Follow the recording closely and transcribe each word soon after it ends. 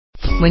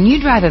When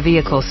you drive a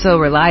vehicle so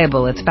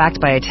reliable it's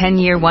backed by a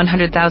 10-year,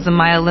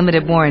 100,000-mile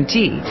limited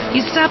warranty,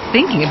 you stop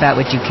thinking about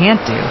what you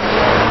can't do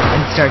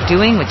and start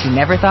doing what you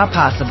never thought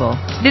possible.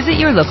 Visit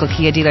your local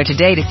Kia dealer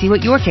today to see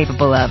what you're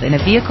capable of in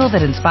a vehicle that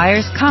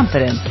inspires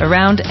confidence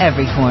around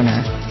every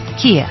corner.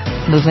 Kia,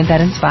 movement that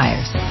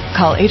inspires.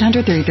 Call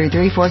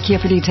 800-3334-KIA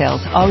for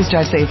details. Always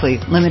drive safely.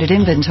 Limited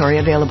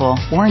inventory available.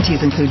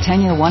 Warranties include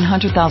 10-year,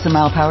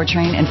 100,000-mile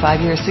powertrain and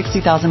 5-year,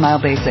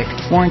 60,000-mile basic.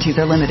 Warranties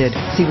are limited.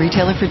 See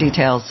retailer for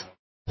details.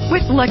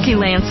 With Lucky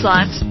Land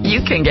Slots, you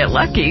can get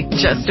lucky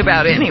just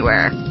about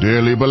anywhere.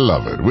 Dearly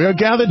beloved, we are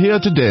gathered here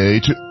today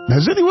to...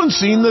 Has anyone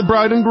seen the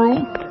bride and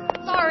groom?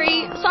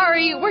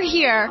 Sorry, we're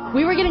here.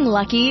 We were getting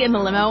lucky in the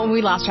limo and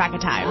we lost track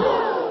of time.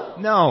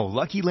 No,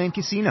 Lucky Land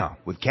Casino,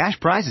 with cash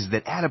prizes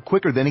that add up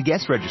quicker than a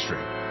guest registry.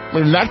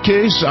 In that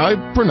case, I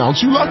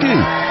pronounce you lucky.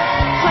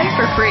 Play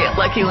for free at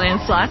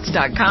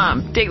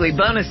LuckyLandSlots.com. Daily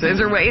bonuses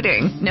are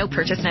waiting. No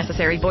purchase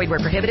necessary. Void where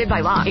prohibited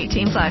by law.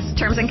 18+.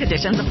 Terms and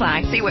conditions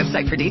apply. See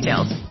website for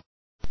details.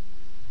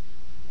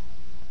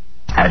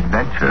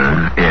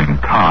 Adventures in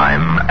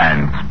time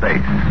and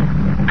space,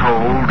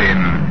 told in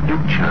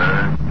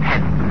future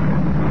tense.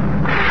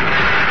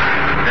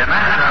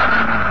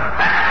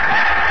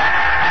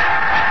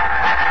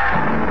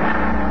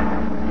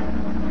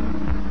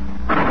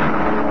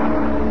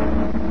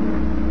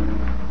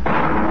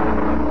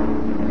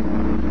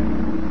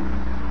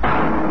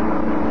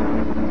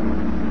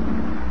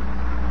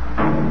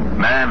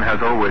 Man has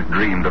always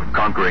dreamed of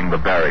conquering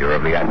the barrier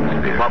of the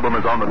atmosphere. The problem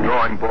is on the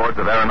drawing boards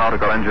of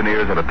aeronautical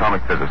engineers and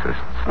atomic physicists.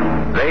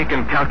 They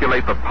can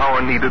calculate the power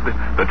needed,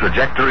 the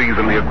trajectories,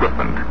 and the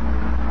equipment.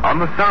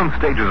 On the sound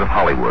stages of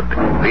Hollywood,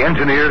 the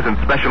engineers and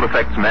special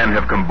effects men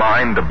have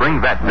combined to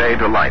bring that day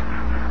to life.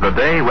 The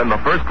day when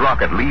the first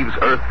rocket leaves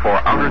Earth for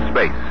outer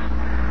space.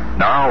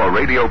 Now a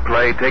radio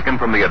play taken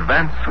from the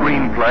advanced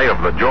screenplay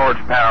of the George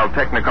Pal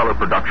Technicolor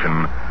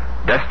production,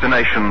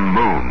 Destination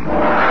Moon.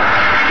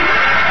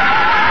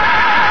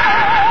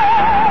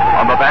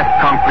 On the vast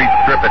concrete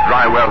strip at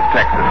Dry Wells,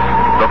 Texas,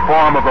 the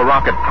form of the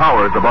rocket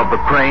towers above the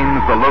cranes,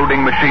 the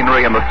loading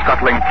machinery, and the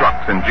scuttling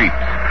trucks and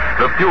jeeps.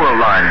 The fuel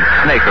lines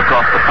snake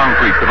across the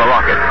concrete to the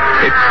rocket.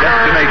 It's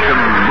Destination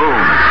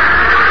Moon.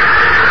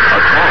 A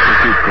small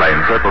pursuit plane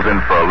circles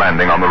in for a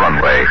landing on the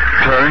runway,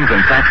 turns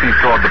and taxis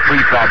toward the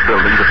prefab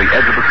buildings at the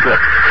edge of the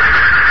strip.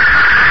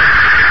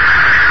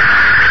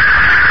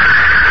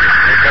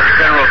 That's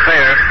General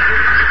Thayer.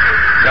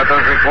 Got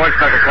those reports,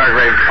 Dr.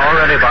 Cargrave?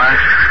 Already, Barnes.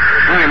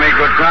 You made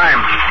good time.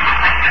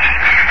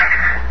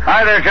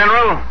 Hi there,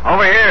 General.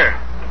 Over here.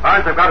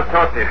 Barnes, I've got to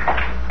talk to you.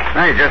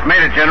 Hey, just made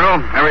it, General.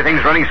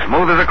 Everything's running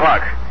smooth as a clock.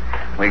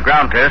 We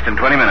ground test in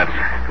 20 minutes.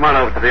 Come on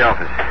over to the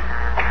office.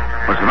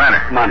 What's the matter?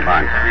 Come on,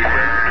 Barnes.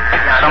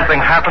 Something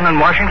happened in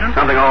Washington?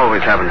 Something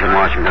always happens in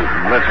Washington.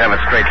 Let's have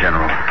it straight,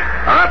 General.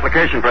 Our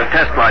application for a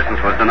test license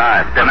was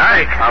denied.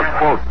 Denied? I'll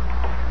quote.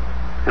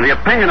 In the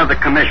opinion of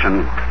the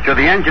Commission, should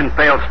the engine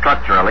fail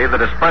structurally, the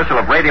dispersal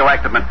of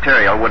radioactive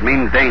material would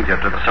mean danger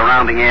to the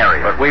surrounding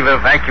area. But we've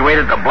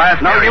evacuated the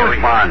blast area. No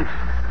use, Barnes.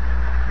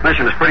 The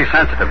Commission is pretty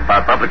sensitive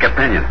about public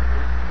opinion.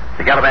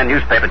 The Galavan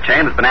newspaper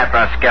chain has been after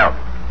our scalp.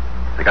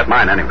 They got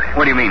mine anyway.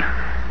 What do you mean?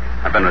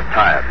 I've been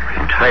retired.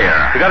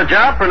 Retired? You got a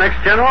job for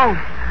next general?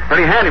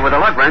 Pretty handy with a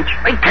lug wrench.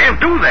 They can't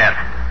do that.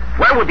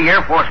 Where would the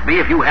Air Force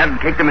be if you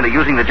hadn't kicked them into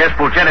using the jet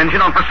fuel jet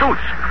engine on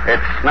pursuits?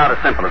 It's not as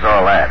simple as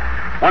all that.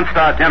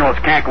 One-star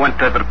generals can't go into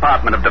the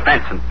Department of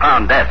Defense and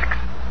pound desks.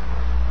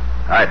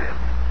 I did.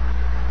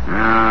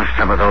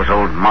 Some of those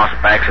old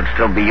mossbacks would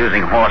still be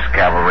using horse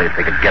cavalry if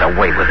they could get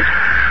away with it.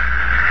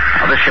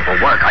 Now, this ship will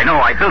work. I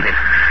know. I built it.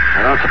 I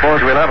don't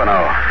suppose we'll ever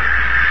know.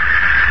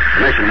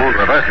 The nation won't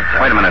reverse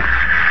itself. Wait a minute.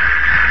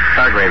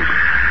 Hargraves,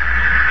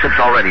 ship's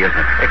all ready, isn't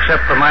it?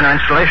 Except for minor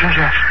installations,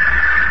 yes.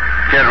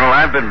 General,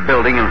 I've been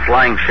building and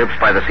flying ships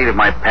by the seat of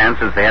my pants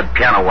since they had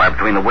piano wire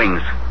between the wings.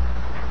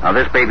 Now,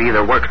 this baby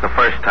either works the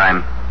first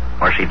time,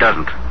 or she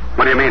doesn't.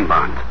 What do you mean,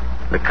 Barnes?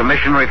 The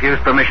Commission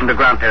refused permission to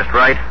ground test,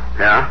 right?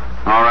 Yeah?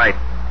 All right.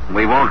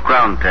 We won't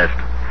ground test.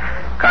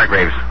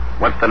 Cargraves,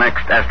 what's the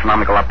next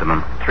astronomical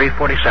optimum?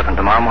 3:47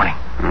 tomorrow morning.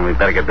 We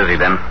better get busy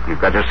then.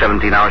 We've got just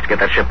 17 hours to get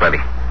that ship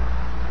ready.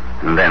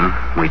 And then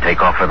we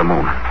take off for the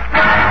moon.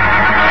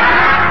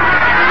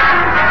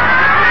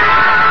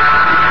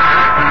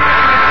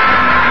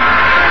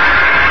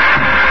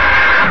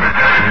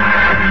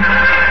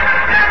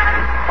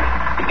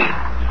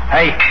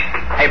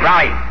 Hey,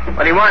 Brownie.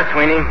 What do you want,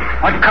 Sweeney?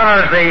 What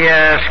color is the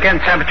skin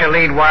temperature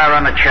lead wire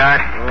on the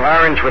chart?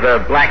 Orange with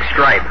a black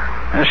stripe.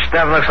 This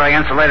stuff looks like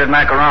insulated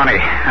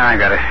macaroni. I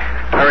got it.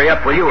 Hurry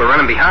up, will you? We're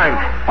running behind.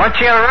 What's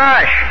your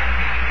rush?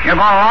 You're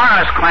going along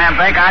on this clam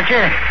bake, aren't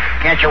you?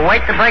 Can't you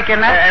wait to break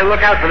your neck? Hey,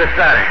 look out for the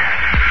starter.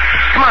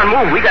 Come on,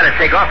 move. We got to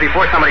take off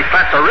before somebody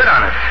claps a writ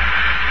on us.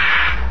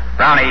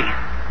 Brownie,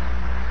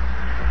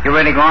 you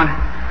really going?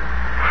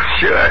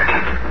 Sure.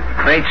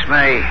 Beats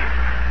me.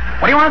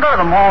 What do you want to go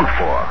to the moon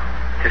for?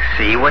 To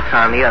see what's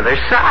on the other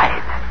side.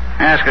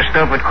 Ask a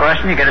stupid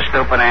question, you get a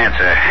stupid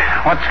answer.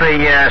 What's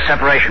the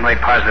separation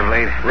rate positive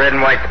lead? Red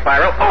and white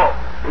spiral. Oh.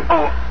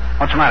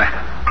 What's the matter?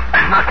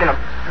 Knocking a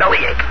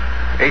bellyache.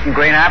 Eating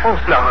green apples?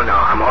 No,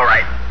 I'm all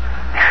right.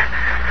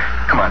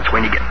 Come on,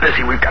 Sweeney, get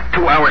busy. We've got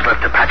 2 hours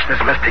left to patch this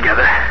mess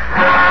together.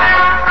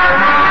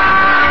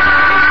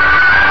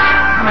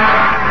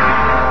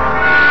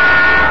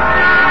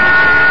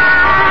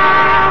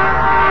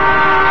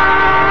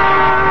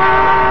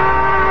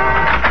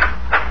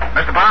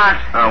 Mr.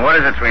 Barnes? What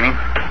is it, Sweeney?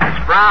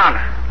 It's Brown.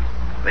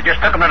 They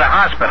just took him to the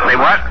hospital. They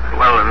what?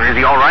 Well, is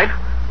he all right?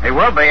 He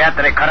will be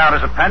after they cut out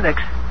his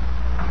appendix.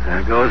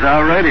 There goes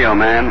our radio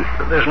man.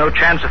 But there's no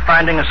chance of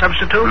finding a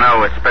substitute?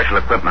 No, it's special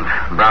equipment.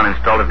 Brown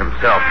installed it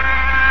himself.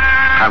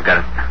 I've got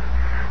it.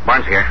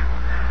 Barnes here.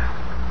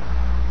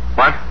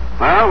 What?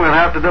 Well, we'll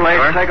have to delay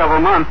the takeoff a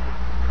month.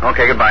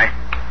 Okay, goodbye.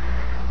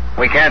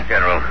 We can't,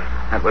 General.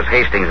 That was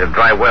Hastings at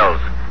Dry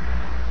Wells.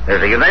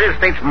 There's a United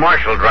States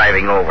Marshal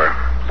driving over.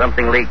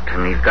 Something leaked,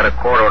 and he's got a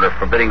court order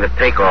forbidding the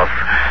takeoff.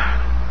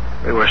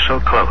 We were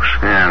so close.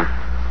 Yeah.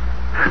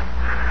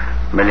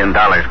 $1 million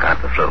got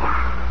the flu.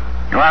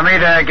 You want me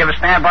to give a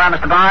standby,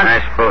 Mr. Barnes?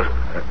 I suppose.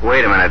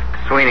 Wait a minute.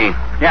 Sweeney.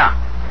 Yeah.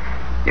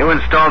 You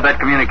installed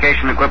that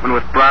communication equipment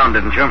with Brown,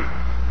 didn't you?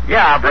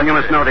 Yeah, but... Then you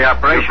must know the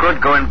operation. You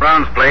could go in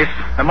Brown's place.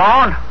 The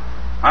moon?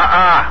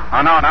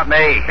 Oh, no, not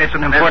me. It's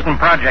an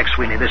important project,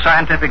 Sweeney. The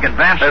scientific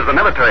advance... There's the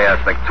military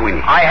aspect,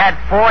 Sweeney. I had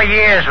 4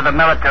 years of the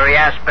military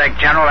aspect,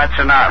 General. That's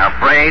enough.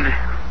 Afraid?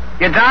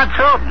 You're darn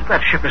certain. That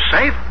ship is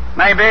safe?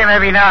 Maybe,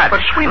 maybe not.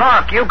 But, Sweeney...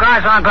 Look, you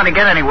guys aren't going to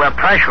get anywhere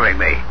pressuring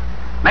me.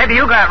 Maybe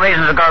you got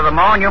reasons to go to the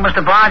moon. You,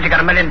 Mr. Barnes, you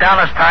got $1 million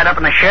tied up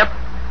in the ship.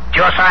 It's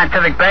your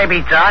scientific baby,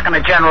 Doc, and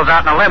the General's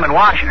out on a limb in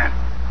Washington.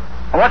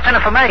 Well, what's in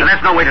it for me? And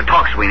that's no way to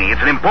talk, Sweeney.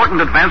 It's an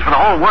important advance for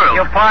the whole world.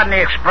 You'll pardon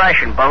the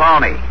expression,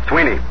 baloney.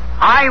 Sweeney.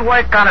 I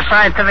work on a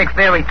scientific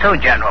theory, too,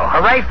 General.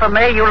 Hooray for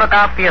me, you look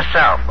out for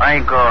yourself. I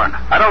ain't going.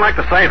 I don't like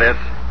to say this,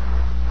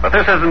 but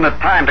this isn't the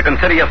time to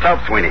consider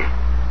yourself, Sweeney.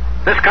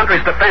 This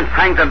country's defense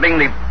hangs on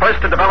being the first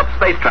to develop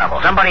space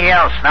travel. Somebody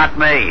else, not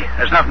me.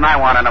 There's nothing I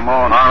want on the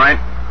moon. All right.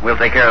 We'll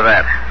take care of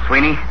that.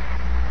 Sweeney,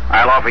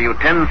 I'll offer you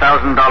 $10,000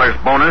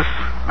 bonus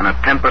and a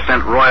 10%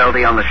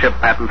 royalty on the ship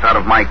patents out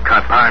of my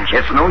cut. Barnes.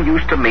 It's no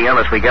use to me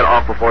unless we get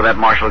off before that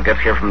marshal gets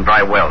here from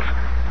Dry Wells.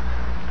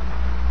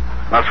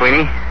 Now,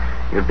 Sweeney,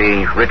 you'd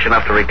be rich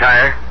enough to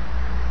retire.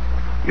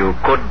 You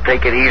could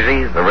take it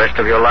easy the rest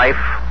of your life.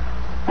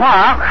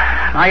 Well,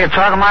 now you're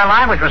talking my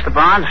language, Mr.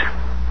 Barnes.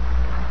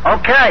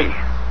 Okay.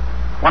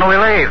 When do we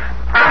leave?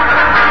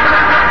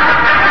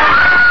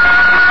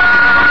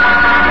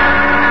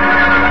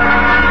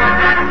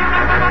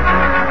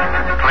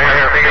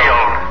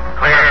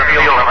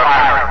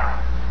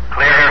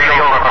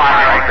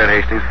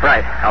 Hastings.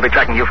 Right. I'll be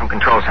tracking you from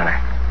Control Center.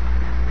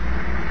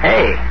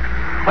 Hey,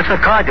 what's the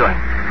car doing?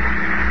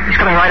 He's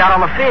coming right out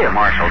on the field.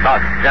 Marshal,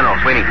 Doc, General,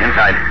 Sweeney,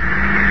 inside.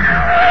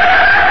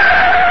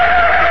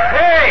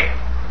 Hey!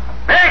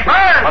 Hey,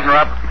 Barnes! Button her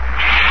up.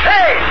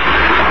 Hey!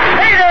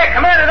 Hey there,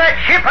 commander of that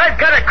ship. I've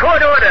got a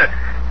court order.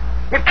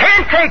 You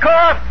can't take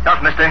off.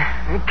 Stop, mister.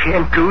 You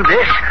can't do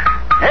this.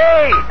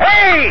 Hey!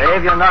 Hey!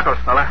 Save your knuckles,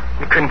 fella.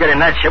 You couldn't get in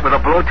that ship with a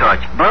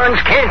blowtorch.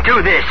 Barnes can't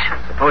do this.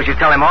 Suppose you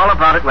tell him all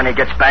about it when he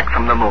gets back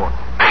from the moon.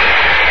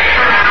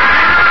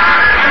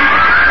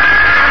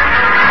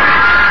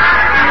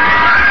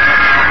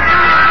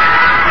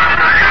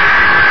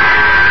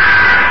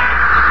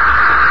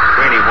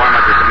 Sweeney, warm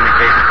up your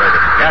communications later.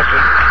 Yes,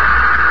 sir.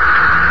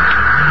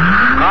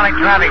 Calling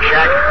traffic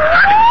shack.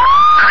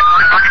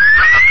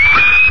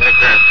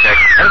 Check.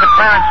 Here's the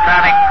clearance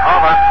traffic.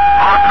 Over.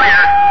 All clear.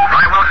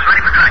 Dry Wells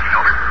ready for tracking,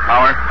 over.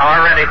 Power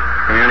ready.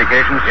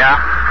 Communications? Yeah.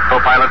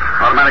 Co-pilot,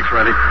 automatics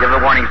ready. Give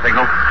the warning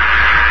signal.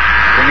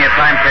 Give me a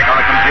time check on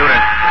the computer.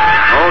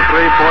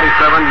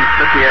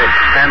 03:47:58.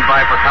 Stand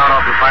by for count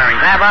off and firing.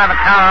 Stand by for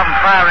count off and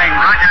firing.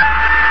 Roger.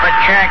 Quick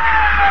check.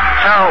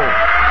 2,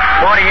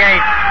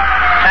 48,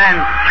 10.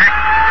 Check.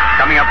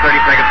 Coming up 30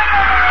 seconds.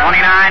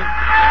 29,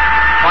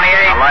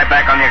 28. I'll lie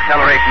back on the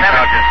acceleration 7.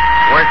 couches.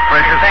 Worst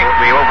pressure will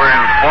be over in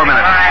 4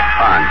 minutes. 5.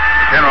 Fine.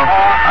 General.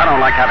 I don't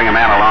like having a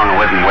man along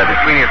who isn't with us.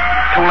 Sweeney, it's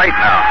too late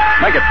now.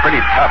 Make it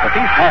pretty tough. If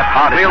he's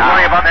half-hearted We'll now...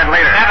 worry about that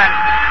later. 7,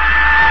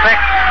 6,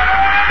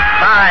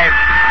 5,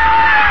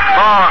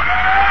 4,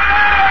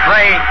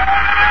 3,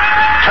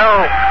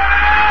 2,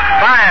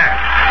 fire.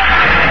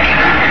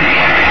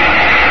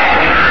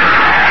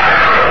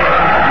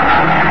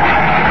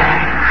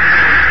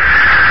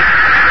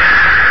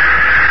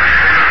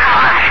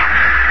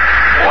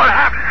 What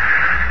happened?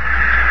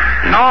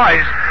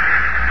 Noise.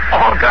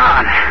 All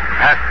gone.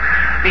 That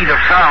speed of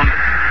sound.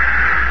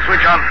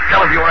 Switch on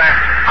televiewer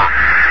after.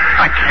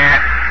 I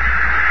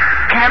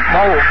can't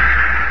move.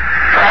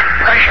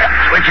 Pressure.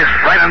 Switch is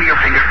right under your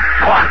finger.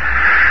 Go on.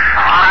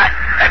 All right.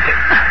 That's it.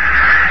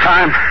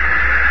 Time.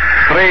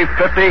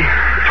 3:50,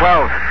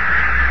 12.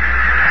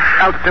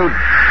 Altitude,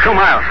 2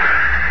 miles.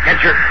 Get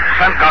your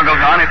sun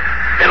goggles on.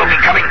 It'll be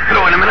coming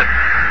through in a minute.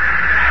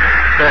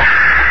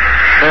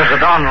 There's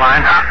the dawn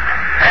line.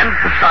 And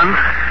the sun.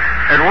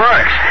 It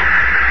works.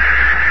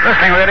 This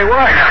thing really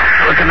works.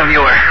 Look in the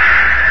viewer.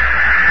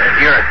 There's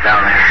the Earth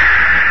down there.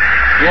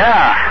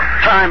 Yeah.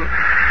 Time.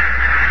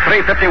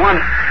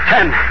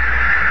 3:51:10.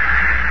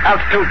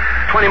 Altitude,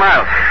 20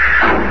 miles.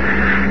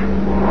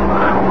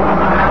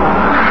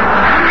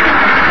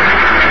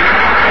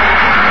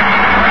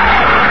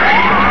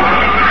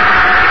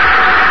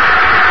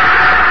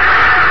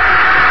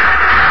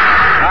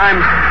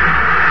 Time,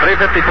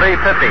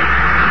 3:53:50.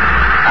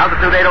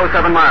 Altitude,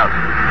 807 miles.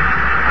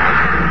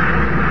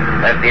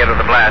 That's the end of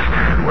the blast.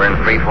 We're in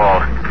free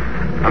fall.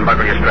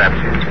 Unbuckle your straps.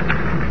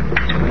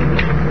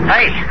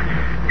 Hey,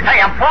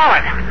 I'm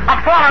falling.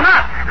 I'm falling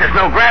up. There's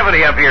no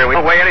gravity up here. We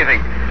don't weigh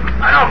anything.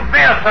 I don't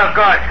feel so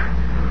good.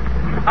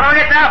 I don't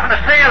get down from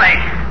the ceiling.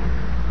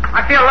 I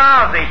feel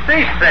lousy,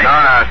 seasick.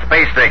 No,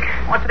 space sick.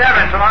 What's the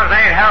difference so long as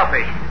I ain't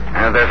healthy?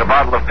 There's a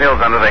bottle of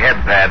pills under the head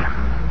pad.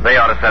 They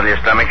ought to settle your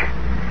stomach.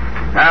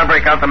 Now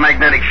break out the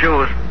magnetic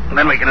shoes.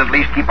 Then we can at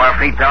least keep our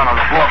feet down on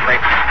the floor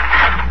plate.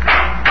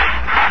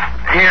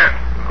 Here,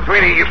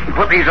 sweetie, you can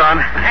put these on.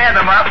 Hand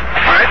them up.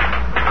 All right.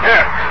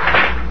 Here.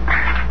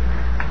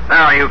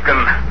 Now you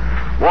can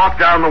walk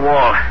down the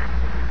wall.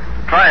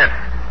 Try it.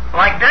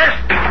 Like this?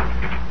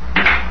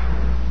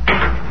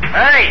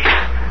 Hey,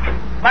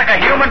 like a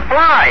human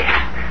fly.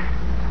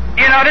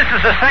 You know, this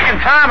is the second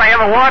time I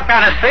ever walked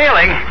on a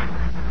ceiling.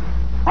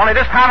 Only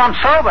this time I'm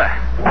sober.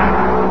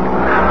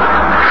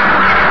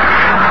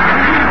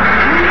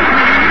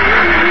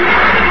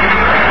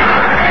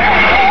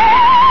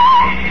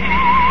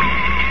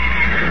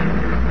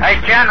 Hey,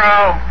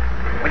 General,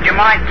 would you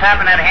mind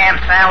tapping that ham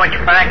sandwich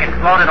back and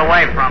float it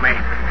away from me?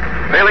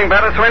 Feeling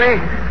better, Sweeney?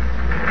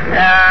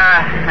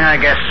 I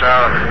guess so.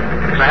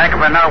 It's a heck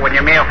of a note when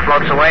your meal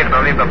floats away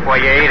from you before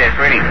you eat it.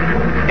 Sweeney.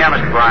 Yeah,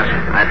 Mr. Barnes.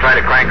 I tried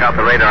to crank out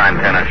the radar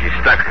antenna. She's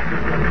stuck.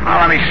 Well,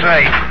 let me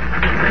see.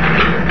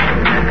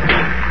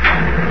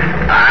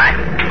 All right.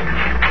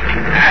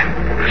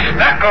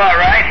 Stuck all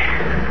right.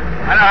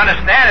 I don't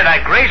understand it.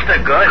 I greased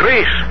it good.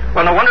 Grease?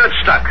 Well, no wonder it's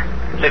stuck.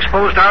 It's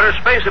exposed to outer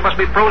space. It must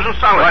be frozen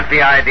solid. What's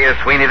the idea,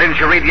 Sweeney? Didn't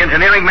you read the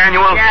engineering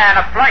manual? Yeah,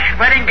 and a flush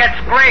fitting gets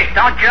greased.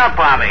 Don't jump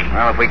on me.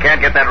 Well, if we can't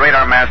get that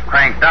radar mast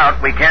cranked out,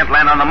 we can't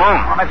land on the moon.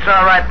 Well, it's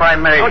all right by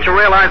me. Don't you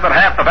realize that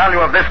half the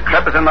value of this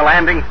trip is in the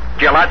landing?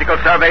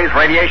 Geological surveys,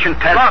 radiation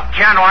tests. Look,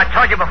 General, I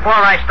told you before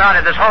I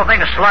started, this whole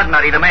thing is slug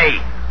nutty to me.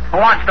 Who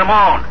wants the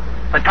moon?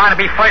 They're trying to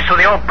be first with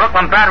the old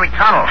Brooklyn Battery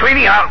Tunnel.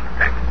 Sweeney,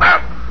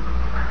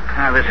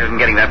 this isn't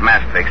getting that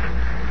mast fixed.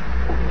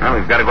 Well,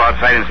 we've got to go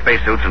outside in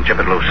spacesuits and chip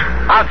it loose.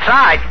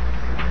 Outside?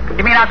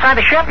 You mean outside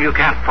the ship? You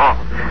can't fall.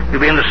 You'll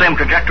be in the same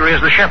trajectory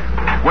as the ship.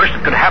 Worst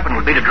that could happen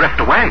would be to drift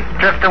away.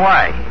 Drift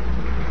away?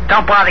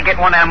 Don't bother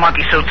getting one of them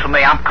monkey suits for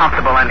me. I'm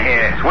comfortable in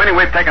here. Sweeney,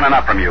 we've taken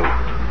enough from you.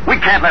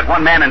 We can't let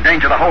one man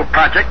endanger the whole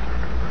project.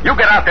 You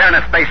get out there in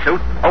a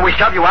spacesuit, or we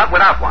shove you out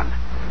without one.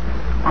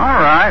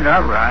 All right.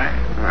 Well,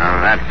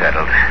 that's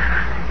settled.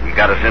 You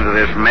got us into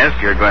this mess.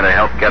 You're going to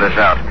help get us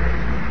out.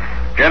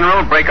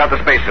 General, break out the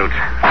spacesuits.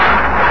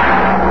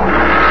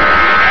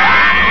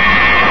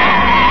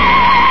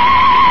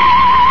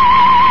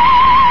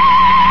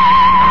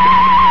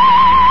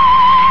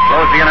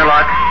 Close the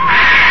interlock.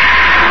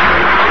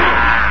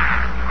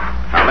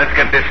 Now, let's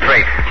get this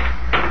straight.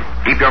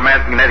 Keep your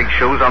magnetic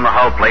shoes on the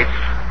hull plates.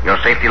 Your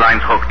safety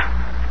line's hooked.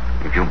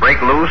 If you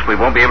break loose, we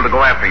won't be able to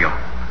go after you.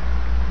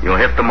 You'll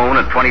hit the moon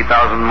at 20,000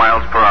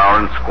 miles per hour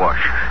and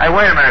squash. Hey,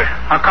 wait a minute.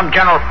 How come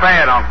General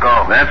Fair don't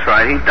go? That's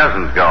right. He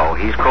doesn't go.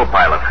 He's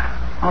co-pilot.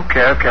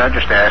 Okay. I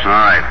just asked. All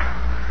right.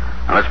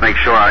 Now, let's make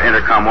sure our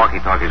intercom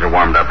walkie-talkies are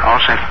warmed up.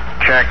 All set.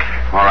 Check.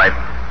 All right.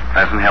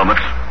 Fasten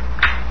helmets.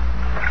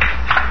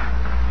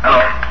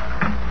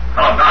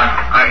 Hello, Doc.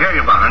 I hear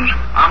you, Barnes.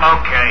 I'm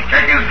okay.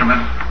 Check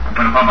instruments. I'm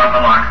going to pump out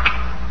the lock.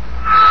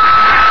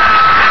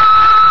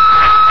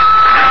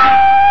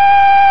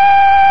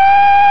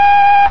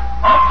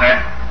 All set.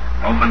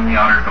 Open the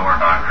outer door,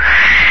 Doc.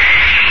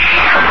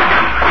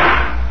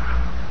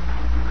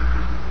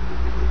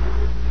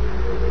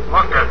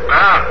 Look at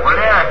that, will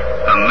you?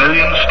 A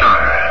million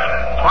stars.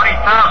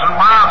 20,000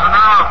 miles an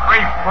hour,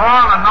 free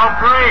fall and no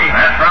breeze.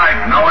 That's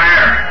right. No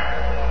air.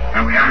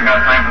 And we haven't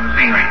got time for the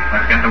scenery.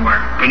 Let's get to work.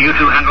 Can you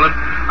two handle it?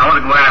 I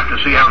want to go aft to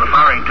see how the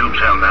firing tubes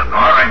held up.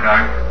 All right,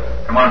 Doc.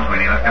 Come on,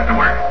 Sweeney. Let's get to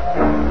work.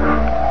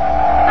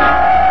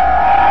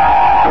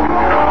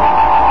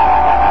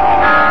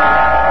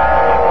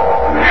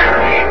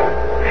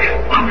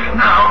 Loose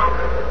now.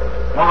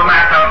 Pull the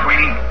mast out,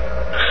 Sweeney.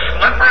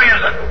 Slippery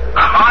as a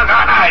hog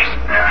on ice.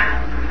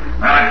 Yeah.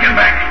 Now let's get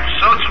back.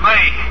 Suits me.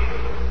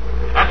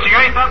 That's the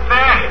Earth up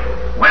there?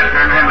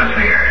 Western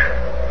Hemisphere.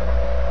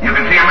 You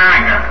can see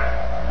America.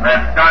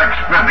 That dark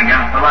strip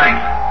against the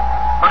lights.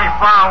 Pretty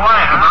far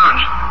away, huh?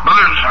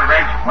 Barnes.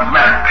 Riggs, what's the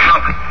matter?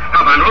 Help,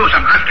 I'm loose.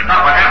 I'm drifting.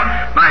 Oh, what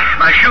happened?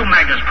 My shoe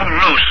magnet's pulled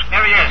loose. There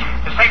he is.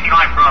 The safety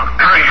line broke.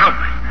 Hurry, help.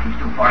 He's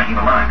too far to keep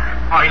a line.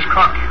 Oh, he's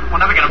cooked. We'll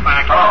never get him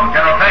back. Hello,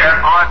 General Thayer.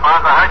 All right,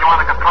 Barnes. I heard you on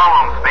the control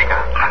room speaker.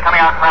 I'm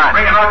coming outside.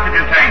 Bring an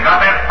oxygen tank. Got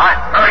that? All right.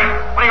 Hurry.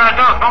 What are you going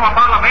to do? Throw a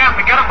bottle of air and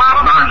forget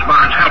about him?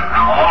 Barnes, help.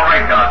 Now, all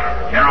right, Doc.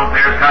 General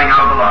Thayer's coming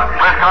out of the lock.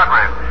 Where's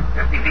Congreve?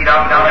 50 feet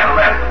out down that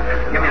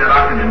left. Give me that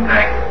oxygen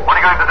tank. What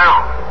are you going to do?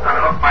 I'm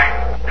going to hook my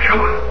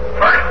shoe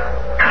first.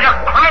 You're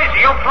crazy.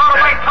 You'll float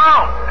away, too.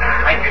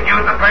 I can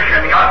use the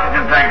pressure in the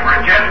oxygen tank for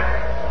a jet.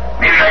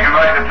 Maybe I can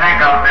ride the tank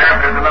out there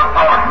if there's enough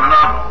power from the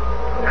nozzle.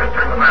 Just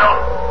turn the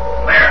bell.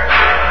 There.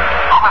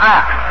 What was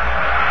that?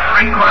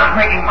 Spring coil's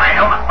making my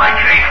helmet light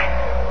shake.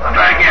 I'll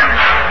try again.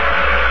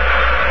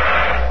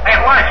 Hey,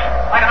 it works.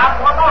 Like an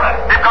outboard motor.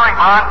 Keep going,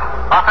 Bond.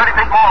 About 30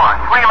 feet more.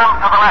 Swing a little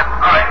to the left.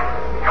 All right.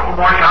 Couple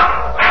more shots.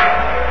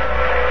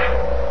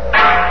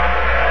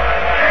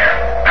 There.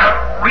 Now,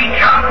 reach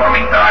out for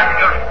me, Doc.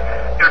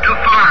 You're too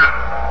far.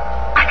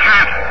 I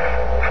can't.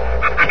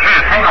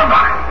 Hang on,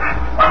 Doc.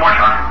 One more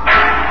shot.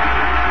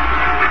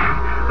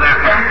 There.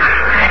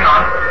 Hang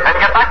on. Then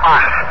get back,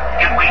 Bond.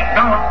 If we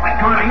don't, we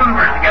tour the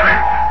universe together.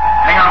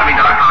 Hang on to me,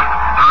 Doc.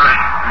 All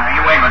right.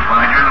 You aim us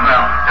when I turn the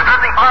bell. There's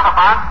nothing further,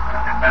 Bond.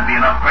 That'd be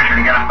enough pressure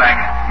to get us back.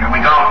 Here we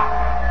go.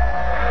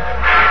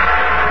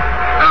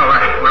 Oh,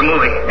 we're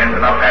moving. Yes,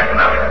 enough. That's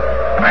enough.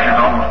 Pressure's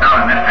almost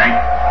down in this tank.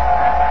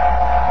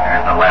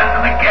 There's the last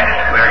of the gas.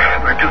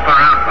 We're too far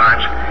out,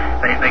 Barnes.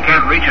 They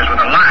can't reach us with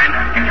a line.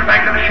 Get you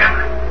back to the ship.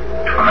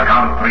 On the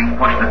count of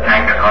 3, push the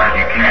tank as hard as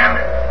you can.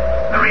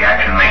 The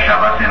reaction may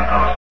shove us in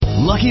close.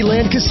 Lucky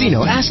Land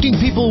Casino, asking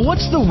people,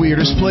 what's the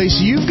weirdest place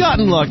you've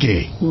gotten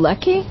lucky?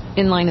 Lucky?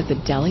 In line at the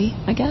deli,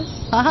 I guess?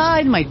 Aha,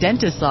 in my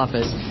dentist's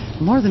office.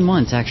 More than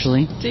once,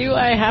 actually. Do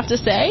I have to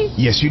say?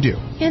 Yes, you do.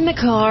 In the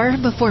car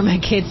before my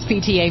kids'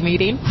 PTA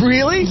meeting.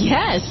 Really?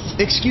 Yes.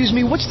 Excuse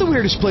me, what's the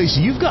weirdest place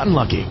you've gotten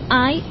lucky?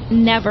 I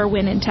never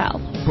win and tell.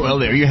 Well,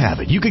 there you have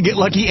it. You can get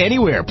lucky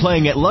anywhere,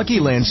 playing at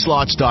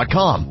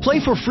LuckyLandSlots.com.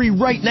 Play for free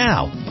right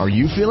now. Are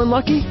you feeling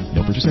lucky?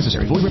 No purchase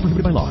necessary. Void where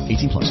prohibited by law.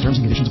 18 plus.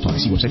 Terms and conditions apply.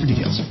 See website for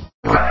details.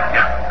 3, 1,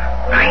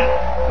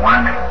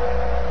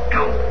 2,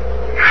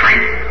 3.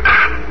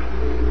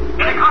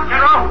 Here they come,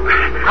 General.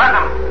 Grab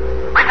them.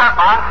 Reach out,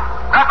 Bond.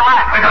 Grab the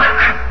line. I got it.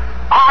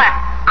 Hold it.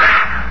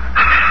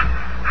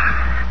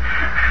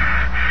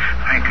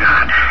 Thank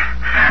God.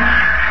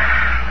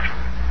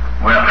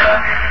 Well,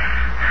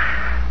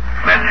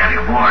 glad to have you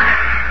aboard.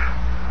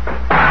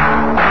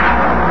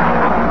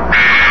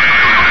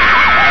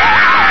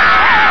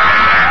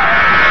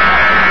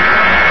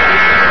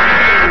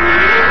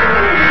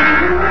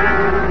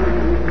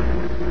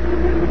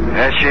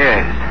 There she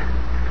is.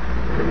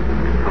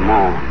 The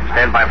moon.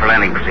 Stand by for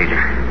landing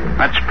procedure.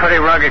 That's pretty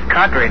rugged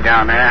country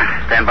down there.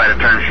 Stand by to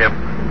turn ship.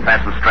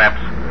 Fasten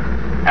straps.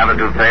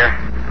 Altitude there.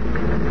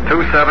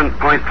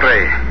 27.3.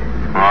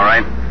 All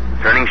right.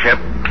 Turning ship.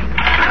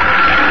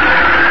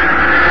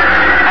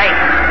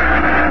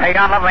 Hey,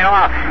 don't level me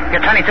off. You're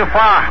turning too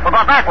far. We'll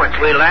go backwards.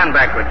 We land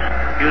backwards.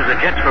 Use the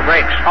jets for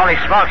brakes. Holy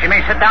smokes, you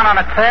mean sit down on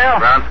the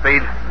tail? Ground speed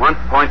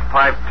 1.52.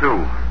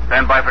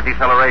 Stand by for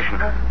deceleration.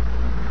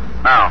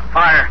 Now,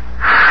 fire.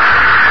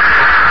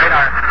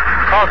 Radar.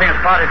 Call team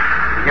spotted.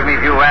 Give me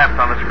view aft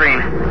on the screen.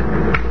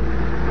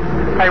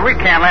 Hey, we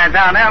can't land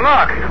down there.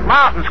 Look,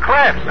 mountains,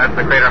 cliffs. That's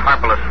the crater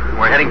Harpalus.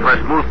 We're heading for a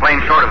smooth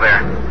plane short of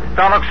there.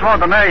 Don't look smooth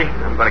to me.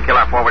 I'm going to kill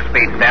our forward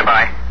speed. Stand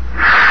by.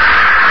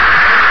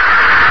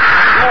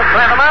 You won't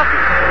clear the mountain.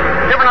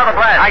 Give another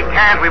blast. I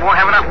can't. We won't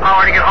have enough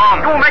power to get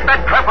home. You make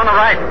that cliff on the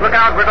right. Look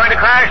out, we're going to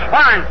crash.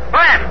 One,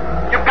 blast.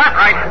 You've got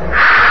right.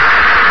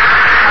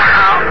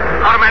 Now,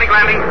 automatic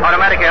landing.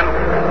 Automatic in.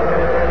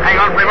 Hang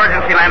on for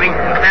emergency landing.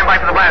 Stand by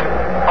for the blast.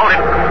 Hold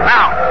it.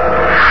 Now.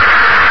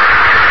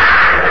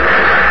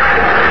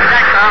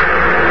 Jack down.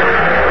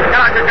 Get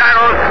out your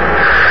gyros.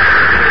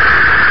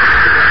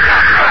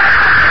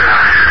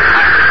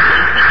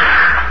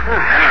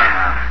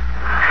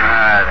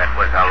 That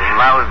was a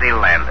lousy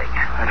landing.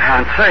 But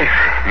unsafe.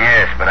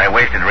 Yes, but I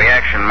wasted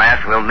reaction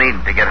mass we'll need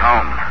to get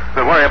home.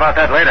 We'll worry about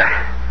that later.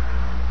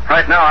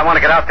 Right now, I want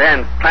to get out there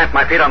and plant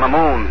my feet on the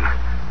moon.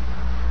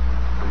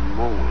 The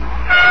moon.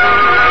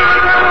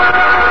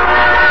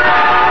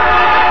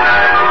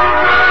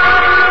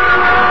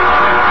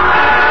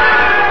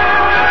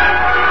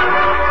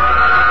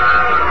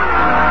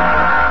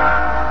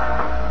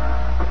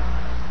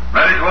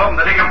 Ready to open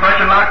the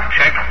decompression lock?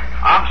 Check.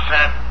 I'm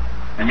set.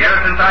 And you're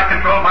inside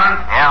control, Barnes?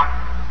 Yeah.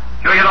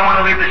 Sure you don't want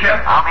to leave the ship?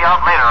 I'll be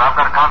out later. I've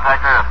got to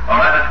contact Earth. All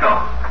right, let's go.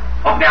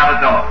 Open the outer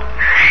door.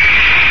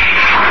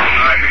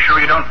 All right, be sure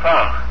you don't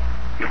fall.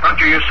 You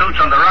puncture your suits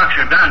on the rocks,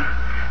 you're done.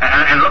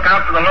 And look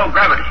out for the low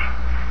gravity.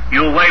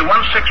 You'll weigh 1/6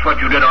 what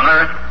you did on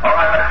Earth. All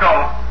right, let's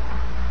go.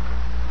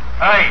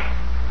 Hey,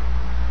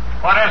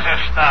 what is this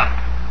stuff?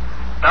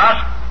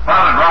 Dust?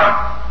 Pilot, Robert.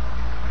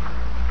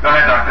 Go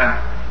ahead, Doctor.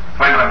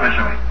 Explain it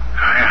officially.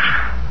 Yes.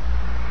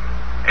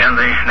 In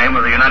the name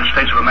of the United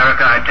States of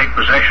America, I take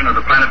possession of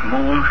the planet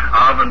Moon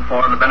of and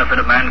for the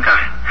benefit of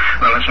mankind.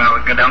 Well, let's now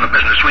get down to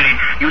business. Sweetie,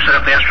 you set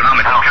up the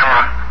astronomical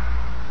camera.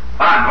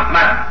 Barnes, what's the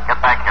matter?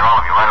 Get back here, all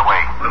of you, right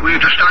away.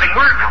 We're just starting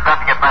work. You've got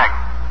to get back.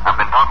 I've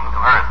been talking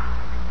to Earth.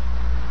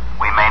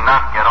 We may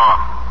not get off.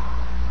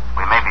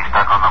 We may be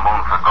stuck on the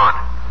moon for good.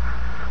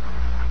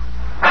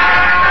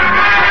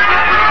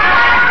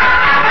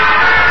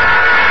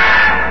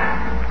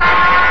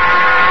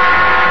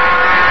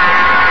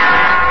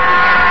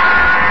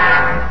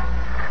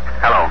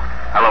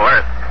 Hello,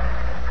 Earth.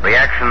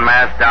 Reaction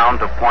mass down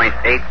to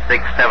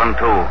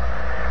 0.8672.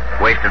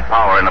 Wasted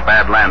power in a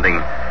bad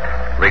landing.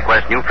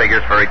 Request new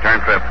figures for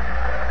return trip.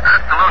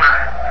 That's the lunar.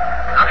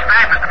 Looks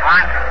bad, Mr.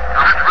 Barnes.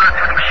 I'll have to run it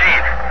through the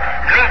machine.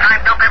 In the meantime,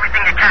 dump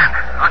everything you can.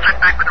 I'll check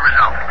back with the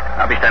result.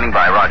 I'll be standing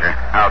by. Roger.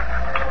 Out.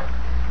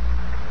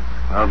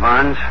 Well,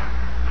 Barnes?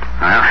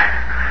 Well,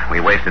 we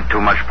wasted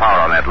too much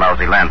power on that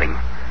lousy landing.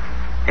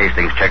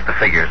 Hastings checked the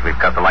figures. We've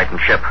got the lightened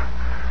ship.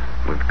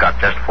 We've got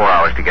just 4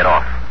 hours to get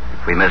off.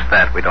 If we miss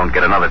that, we don't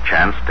get another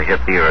chance to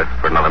hit the Earth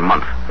for another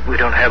month. But we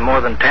don't have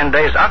more than 10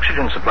 days'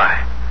 oxygen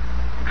supply.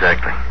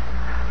 Exactly.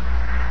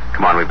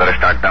 Come on, we better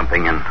start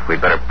dumping, and we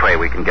better pray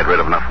we can get rid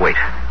of enough weight.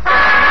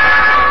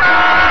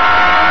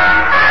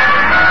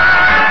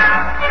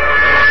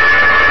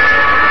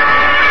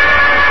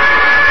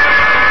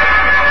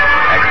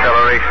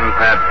 Acceleration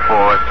pad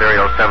 4,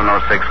 serial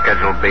 706,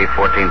 schedule B,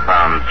 14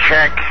 pounds.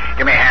 Check.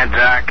 Give me a hand,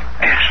 Doc.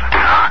 Yes.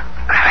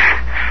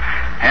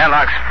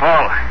 Airlock's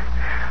full.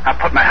 I'll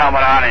put my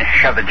helmet on and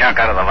shove the junk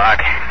out of the lock.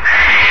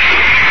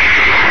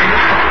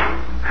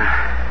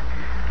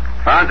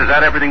 Barnes, is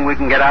that everything we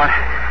can get out?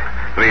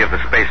 3 of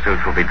the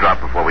spacesuits will be dropped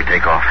before we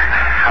take off.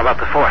 How about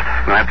the 4th?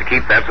 We'll have to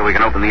keep that so we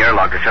can open the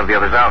airlock to shove the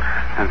others out.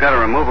 I've got a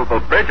removable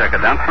bridge I could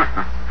dump.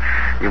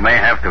 You may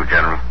have to,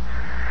 General.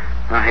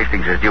 Well,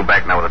 Hastings is due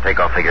back now with the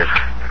takeoff figures.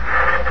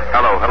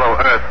 Hello,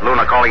 Earth.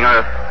 Luna calling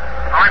Earth.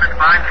 All right, Mr.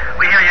 Barnes.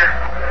 We hear you.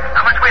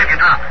 How much weight have you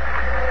dropped?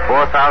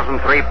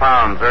 4,003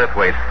 pounds, Earth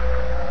weight.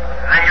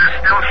 Then you're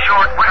still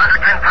short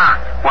 110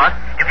 pounds. What?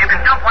 If you can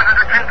dump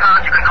 110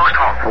 pounds, you can coast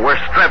home. Well, we're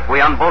stripped.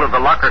 We unbolted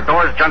the locker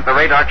doors, junked the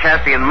radar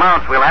chassis and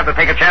mounts. We'll have to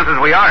take a chance as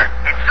we are.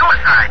 It's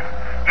suicide.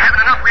 You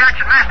haven't enough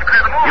reaction mass to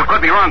clear the moon. You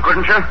could be wrong,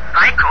 couldn't you?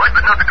 I could,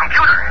 but not the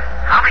computer.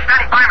 I'll be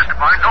standing by, Mr.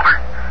 Barnes. Over.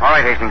 All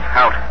right, Hastings.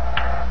 Out.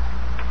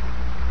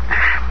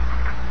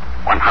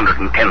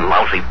 110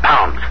 lousy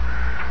pounds.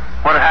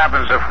 What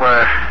happens if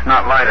we're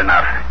not light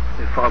enough?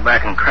 We fall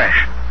back and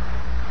crash.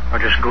 Or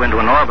just go into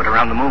an orbit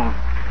around the moon.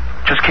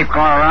 Just keep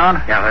going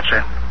around? Yeah, that's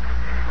it.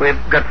 We've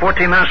got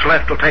 14 minutes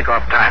left till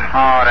takeoff time.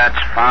 Oh, that's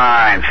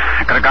fine.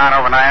 I could have gone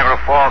over Niagara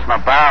Falls in a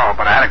barrel,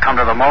 but I had to come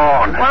to the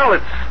moon. Well,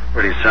 it's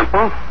pretty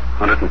simple.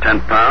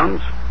 110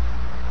 pounds.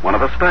 One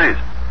of us stays.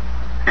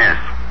 Yes.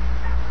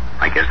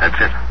 I guess that's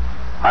it.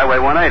 Highway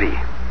 180.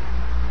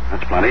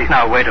 That's plenty.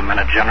 Now, wait a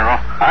minute, General.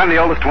 I'm the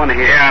oldest one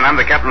here. Yeah, and I'm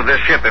the captain of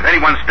this ship. If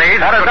anyone stays,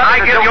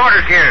 I give the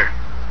orders here.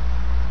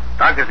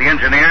 Doc is the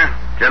engineer.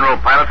 General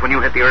pilots when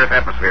you hit the Earth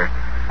atmosphere.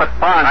 But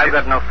Barnes... I've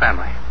got no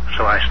family,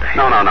 so I stay.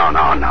 No.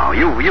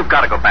 You've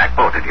got to go back,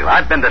 both of you.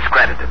 I've been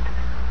discredited.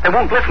 They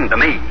won't listen to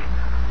me.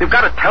 You've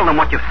got to tell them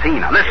what you've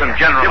seen. Listen,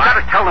 General. You've got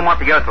to tell them what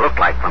the Earth looked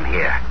like from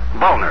here.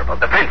 Vulnerable,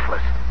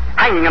 defenseless,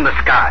 hanging in the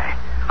sky.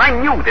 I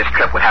knew this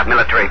trip would have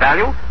military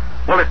value.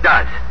 Well, it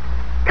does.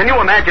 Can you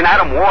imagine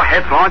atom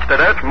warheads launched at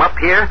Earth from up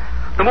here?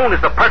 The moon is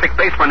the perfect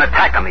base for an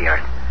attack on the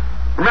Earth.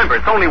 Remember,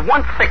 it's only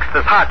 1/6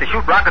 as hard to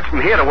shoot rockets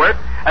from here to Earth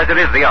as it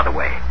is the other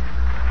way.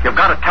 You've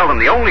got to tell them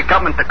the only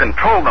government to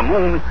control the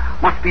moon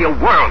must be a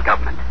world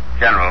government.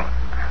 General,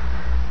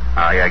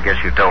 I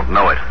guess you don't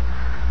know it.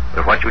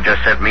 But what you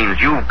just said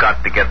means you've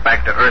got to get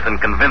back to Earth and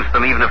convince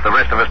them even if the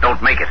rest of us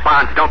don't make it.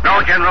 Barnes, don't...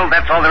 No, General,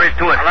 that's all there is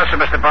to it. Now, listen,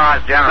 Mr.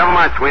 Barnes, General. Never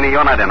mind, Sweeney,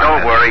 you're not in on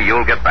Don't this. worry,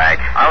 you'll get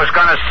back. I was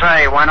going to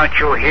say, why don't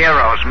you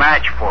heroes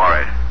match for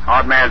it?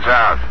 Odd man's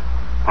out.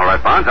 All right,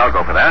 Barnes, I'll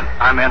go for that.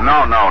 I'm in.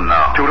 No.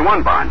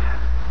 2-1, Barnes.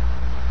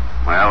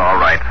 Well, all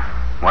right.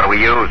 What do we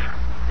use?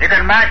 You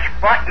can match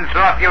buttons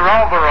off your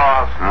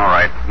overalls. All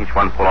right. Each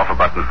one pull off a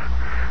button.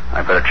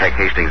 I better check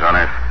Hastings on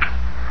Earth.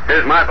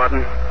 Here's my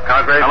button.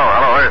 Cosgrave.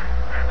 Hello, Earth.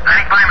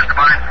 Standing by, Mr.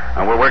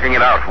 Barnes. We're working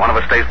it out. One of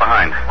us stays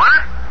behind.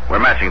 What? We're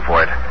matching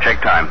for it.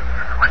 Check time.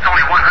 Well, it's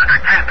only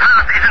 110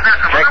 pounds. Isn't there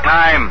some... Check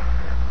time.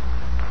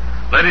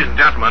 Ladies and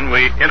gentlemen,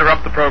 we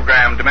interrupt the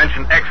program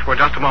Dimension X for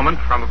just a moment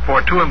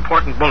for 2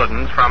 important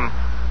bulletins from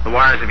the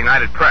wires of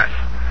United Press.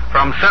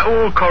 From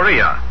Seoul,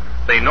 Korea,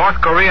 the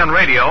North Korean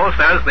radio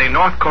says the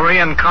North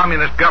Korean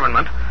Communist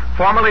government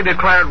formally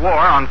declared war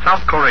on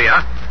South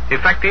Korea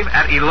effective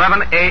at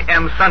 11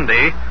 a.m.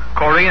 Sunday,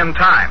 Korean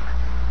time.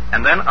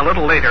 And then a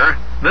little later,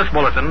 this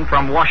bulletin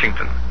from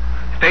Washington.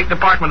 State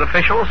Department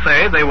officials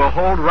say they will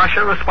hold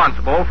Russia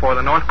responsible for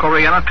the North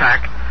Korean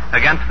attack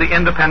against the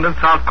independent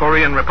South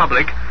Korean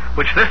Republic,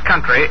 which this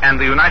country and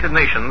the United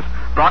Nations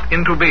brought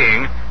into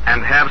being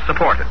and have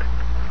supported.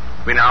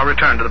 We now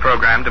return to the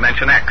program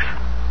Dimension X.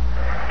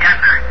 Yes,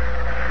 sir.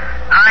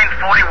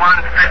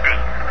 9:41:50.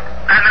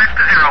 10 minutes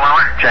to 0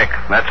 hour. Check.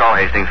 That's all,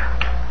 Hastings.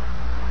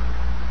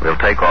 We'll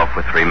take off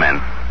with 3 men.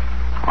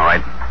 All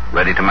right.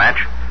 Ready to match?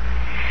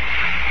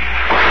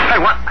 Hey,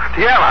 what?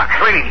 The airlock.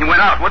 Sweeney, he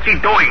went out. What's he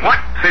doing? What?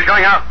 He's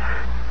going out.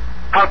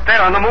 Out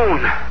there on the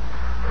moon.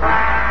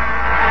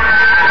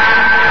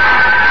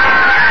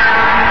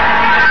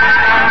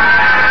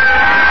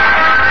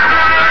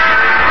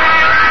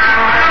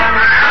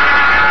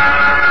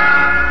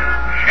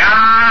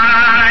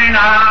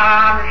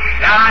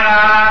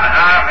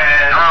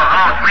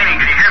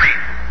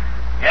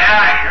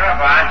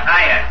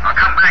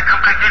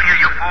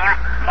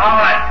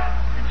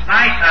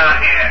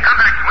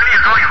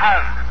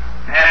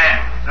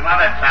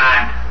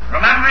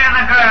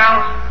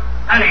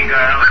 Honey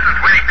girl. Listen,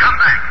 Sweeney, come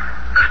back.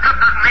 The stuff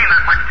doesn't mean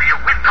that much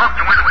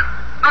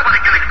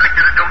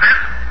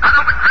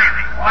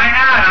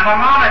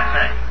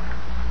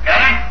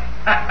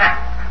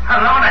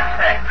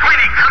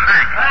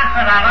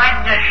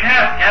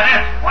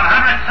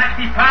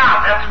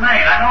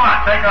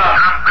take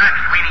off. Come back,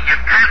 Sweeney. You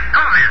can't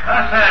do this.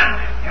 Listen,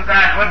 you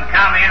guys wouldn't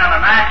count me in on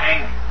the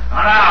matching.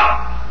 Oh, no.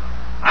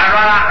 I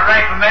run out the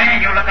race for me,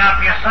 and you look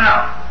out for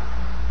yourself.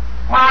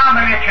 Well,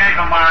 maybe you change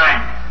my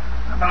mind.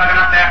 I've been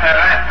looking up there at that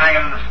Earth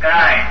hanging in the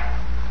sky.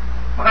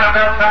 We're going to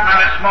build something out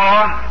this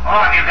moon.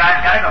 All of you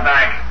guys got to go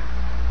back.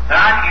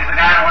 Doc, he's the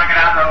guy to work it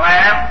out in the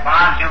lab.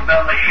 Bonds, you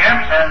build the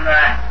ships, and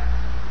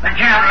the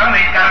general,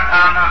 he's got to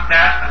pound those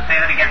desks to see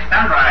that he gets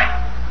done right.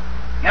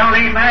 You'll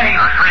leave me.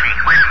 Now, Sweeney,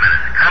 wait a minute.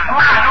 Come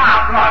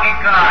on. Look,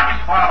 he's gone. You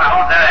spoiled my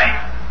whole day.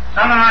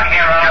 So long,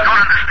 hero. You don't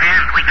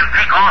understand. We can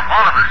take off,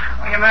 all of us.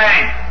 What do you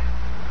mean?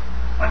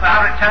 What's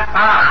 110 pounds?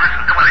 Now,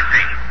 listen to what I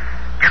say.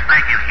 Get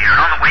back in here.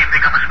 On the way, pick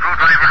up a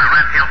screwdriver, a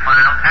red tail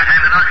file, and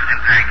an oxygen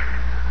tank.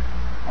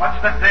 What's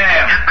the deal?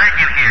 Get back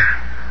in here.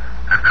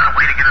 I've got a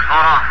way to get us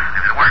all off,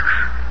 if it works.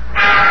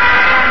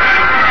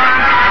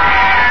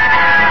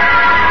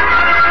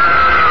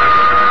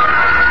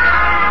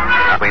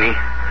 Sweeney,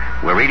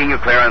 we're reading you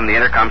clear on the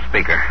intercom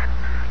speaker.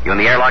 You in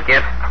the airlock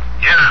yet?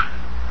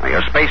 Yeah. Now,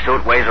 your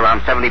spacesuit weighs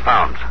around 70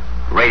 pounds.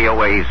 Radio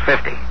weighs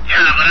 50. Yeah, but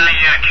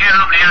I can't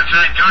open the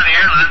outside door of the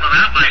airlock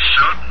without my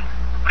suit.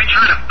 What are you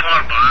trying to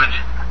pull, Bonds?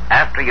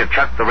 After you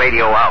chuck the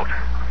radio out,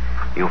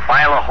 you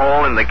file a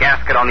hole in the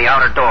gasket on the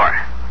outer door.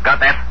 Got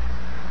that?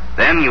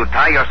 Then you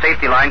tie your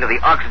safety line to the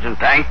oxygen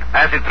tank,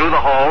 pass it through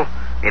the hole.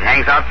 It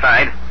hangs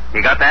outside.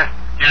 You got that?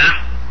 Yeah.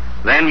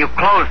 Then you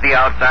close the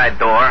outside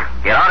door,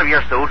 get out of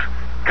your suit,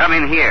 come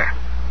in here.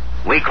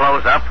 We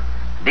close up,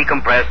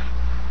 decompress,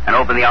 and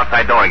open the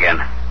outside door again.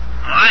 Oh,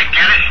 I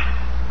get it.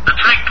 The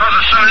tank pulls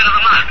us right into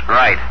the lock.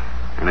 Right.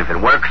 And if it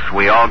works,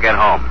 we all get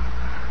home.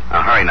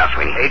 Now, hurry now,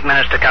 Sweeney. 8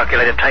 minutes to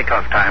calculated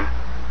takeoff time.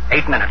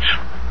 8 minutes.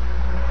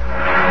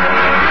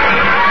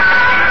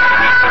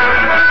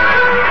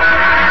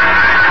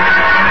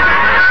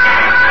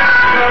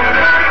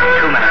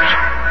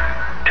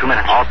 2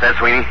 minutes. All set,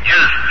 Sweeney?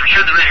 Yeah.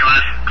 Shut the radio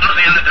on. Close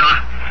the other door.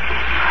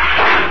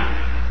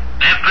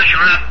 Air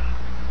pressure up.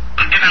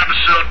 I'm getting out of the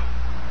suit.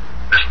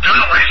 This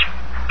doorway's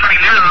pretty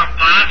narrow,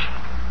 Bonds.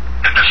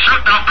 If the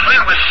suit don't clear,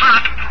 we're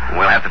sunk.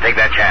 We'll have to take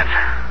that chance.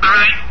 All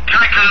right.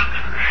 Here I come.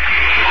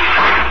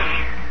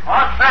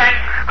 All set.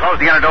 Close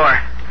the inner door.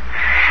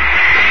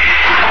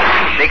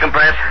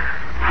 Decompress.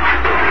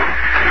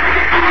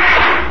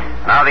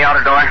 Now the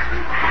outer door.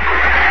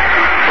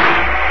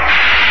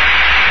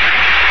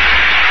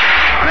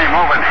 It ain't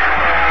moving.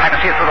 I can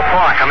see it through the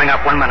floor. Coming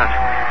up. 1 minute.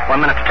 1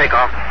 minute to take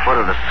off. Foot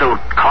of the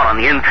suit caught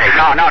on the intake.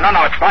 No.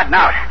 It's flattened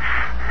out.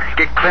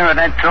 Get clear of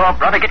that door,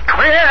 brother. Get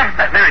clear.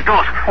 There it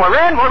goes. We're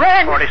in.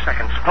 40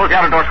 seconds. Close the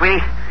outer door,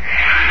 Sweeney.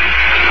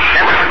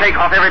 Stand for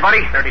takeoff,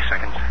 everybody. 30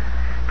 seconds.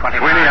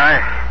 29. Sweeney,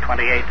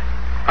 28.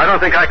 I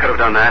don't think I could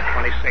have done that.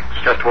 26.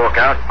 Just walk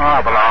out.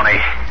 Oh, baloney.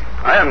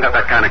 I haven't got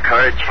that kind of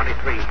courage.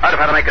 23. I'd have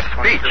had to make a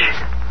speech.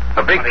 22.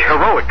 A big,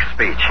 heroic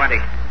speech.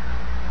 20.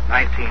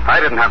 19.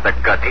 I didn't have the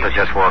guts to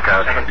just walk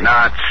out. 17.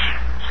 No, it's...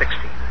 16.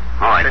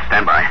 All right,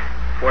 stand by.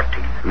 14.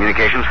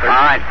 Communications?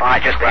 Fine.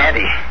 Just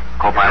handy.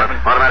 Co-pilot.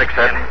 11, Automatic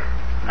set.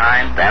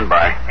 9. Stand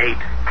by.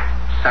 8.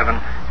 7.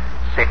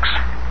 6.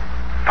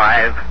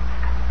 5.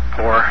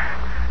 4.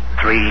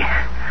 3.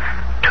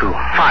 2.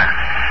 Fire.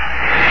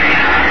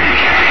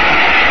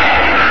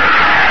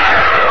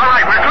 All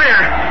right, we're clear.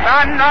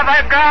 Another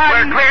gun.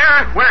 We're clear.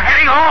 We're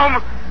heading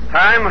home.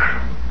 Time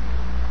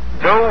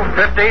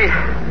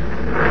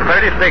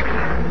 2:50:36.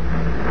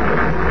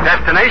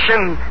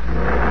 Destination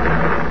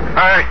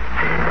Earth.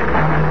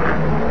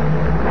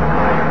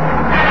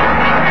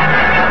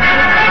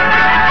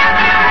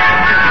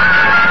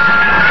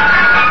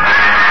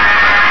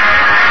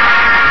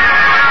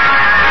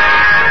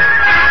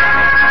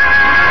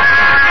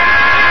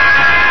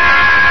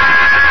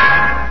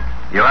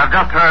 You have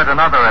just heard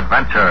another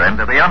adventure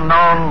into the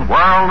unknown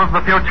world of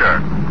the future.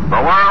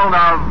 The world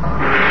of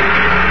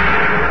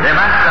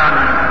Dimension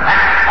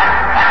X.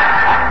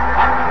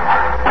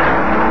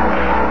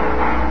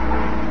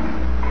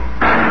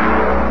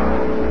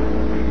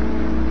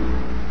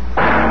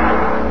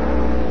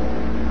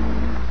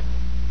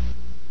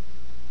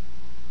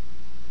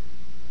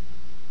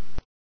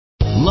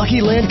 Lucky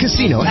Land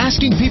Casino,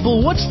 asking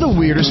people, what's the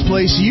weirdest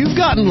place you've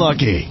gotten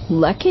lucky?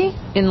 Lucky?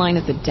 In line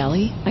at the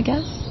deli, I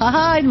guess?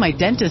 Aha, in my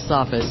dentist's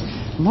office.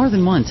 More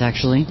than once,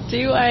 actually.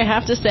 Do I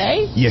have to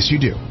say? Yes, you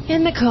do.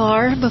 In the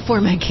car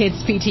before my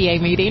kids' PTA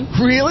meeting.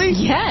 Really?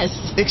 Yes.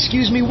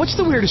 Excuse me, what's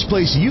the weirdest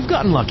place you've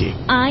gotten lucky?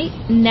 I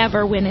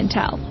never win and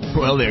tell.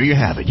 Well, there you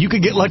have it. You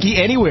can get lucky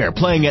anywhere,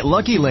 playing at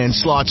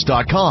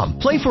LuckyLandSlots.com.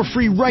 Play for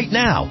free right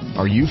now.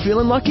 Are you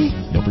feeling lucky?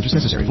 No purchase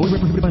necessary. Void where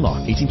prohibited by law.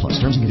 18+.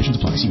 Terms and conditions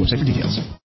apply. See website for details.